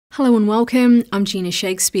Hello and welcome, I'm Gina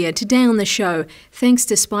Shakespeare. Today on the show, thanks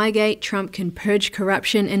to Spygate, Trump can purge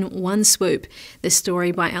corruption in one swoop. This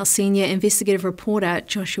story by our senior investigative reporter,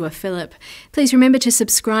 Joshua Phillip. Please remember to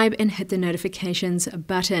subscribe and hit the notifications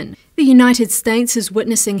button. The United States is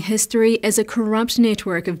witnessing history as a corrupt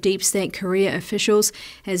network of deep state career officials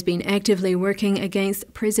has been actively working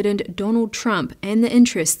against President Donald Trump and the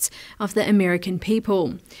interests of the American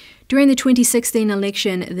people. During the 2016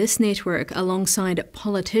 election, this network, alongside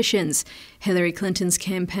politicians, Hillary Clinton's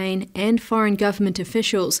campaign, and foreign government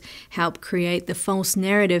officials, helped create the false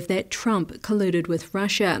narrative that Trump colluded with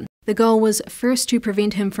Russia. The goal was first to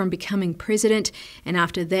prevent him from becoming president, and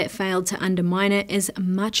after that failed to undermine it as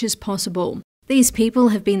much as possible. These people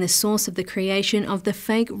have been the source of the creation of the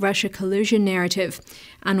fake Russia collusion narrative,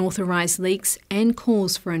 unauthorized leaks, and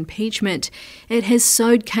calls for impeachment. It has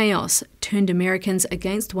sowed chaos, turned Americans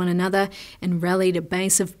against one another, and rallied a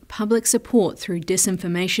base of public support through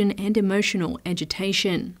disinformation and emotional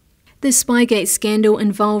agitation. The Spygate scandal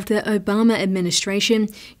involved the Obama administration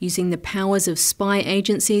using the powers of spy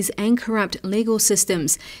agencies and corrupt legal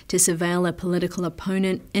systems to surveil a political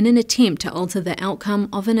opponent in an attempt to alter the outcome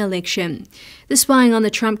of an election. The spying on the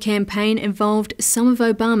Trump campaign involved some of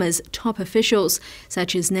Obama's top officials,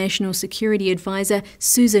 such as National Security Advisor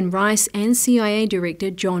Susan Rice and CIA Director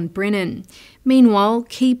John Brennan. Meanwhile,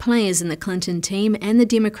 key players in the Clinton team and the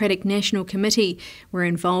Democratic National Committee were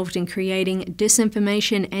involved in creating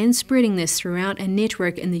disinformation and spreading this throughout a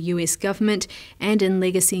network in the US government and in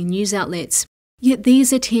legacy news outlets. Yet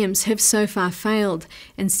these attempts have so far failed.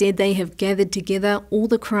 Instead, they have gathered together all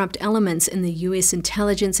the corrupt elements in the US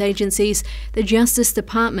intelligence agencies, the Justice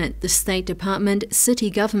Department, the State Department,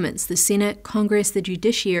 city governments, the Senate, Congress, the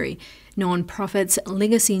judiciary, non-profits,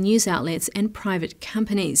 legacy news outlets, and private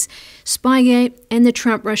companies. Spygate and the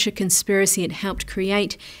Trump-Russia conspiracy it helped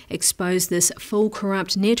create exposed this full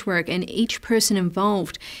corrupt network, and each person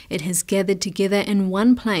involved. It has gathered together in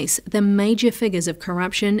one place the major figures of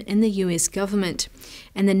corruption in the US government.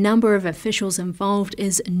 And the number of officials involved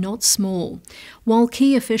is not small. While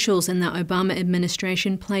key officials in the Obama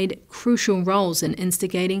administration played crucial roles in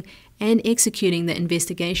instigating and executing the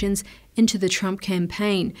investigations into the Trump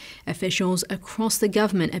campaign, officials across the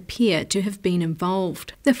government appear to have been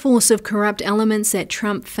involved. The force of corrupt elements that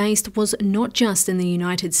Trump faced was not just in the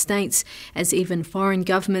United States, as even foreign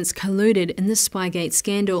governments colluded in the Spygate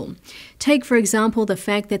scandal. Take, for example, the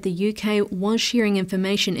fact that the UK was sharing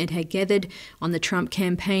information it had gathered on the Trump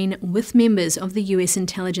campaign with members of the US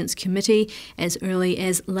Intelligence Committee as early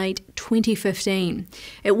as late 2015.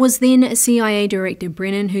 It was then CIA Director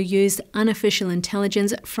Brennan who used unofficial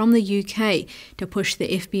intelligence from the UK to push the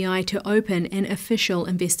FBI to open an official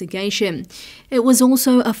investigation. It was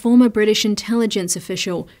also a former British intelligence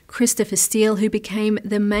official, Christopher Steele, who became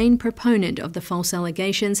the main proponent of the false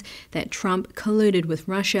allegations that Trump colluded with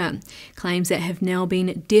Russia, claims that have now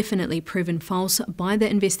been definitely proven false by the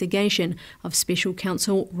investigation of Special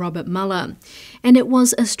Counsel Robert Mueller. And it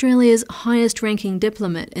was Australia's highest-ranking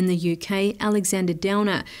diplomat in the UK, Alexander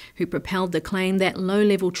Downer, who propelled the claim that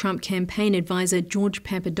low-level Trump campaign advisor George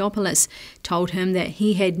Papadopoulos told him that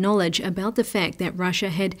he had knowledge about the fact that Russia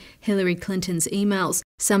had Hillary Clinton's emails,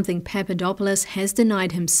 something Papadopoulos has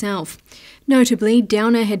denied himself. Notably,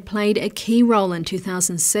 Downer had played a key role in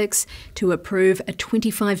 2006 to approve a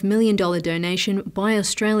 $25 million donation by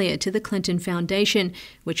Australia to the Clinton Foundation,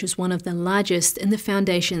 which was one of the largest in the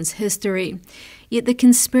foundation's history. Yet the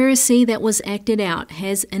conspiracy that was acted out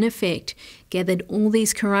has, in effect, gathered all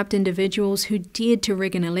these corrupt individuals who dared to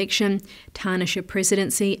rig an election, tarnish a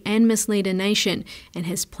presidency, and mislead a nation, and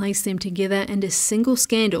has placed them together in a single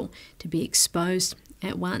scandal to be exposed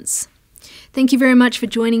at once. Thank you very much for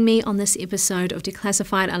joining me on this episode of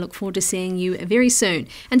Declassified. I look forward to seeing you very soon.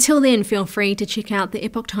 Until then, feel free to check out the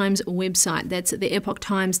Epoch Times website. That's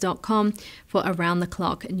theepochtimes.com for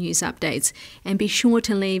around-the-clock news updates. And be sure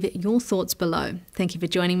to leave your thoughts below. Thank you for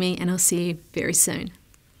joining me, and I'll see you very soon.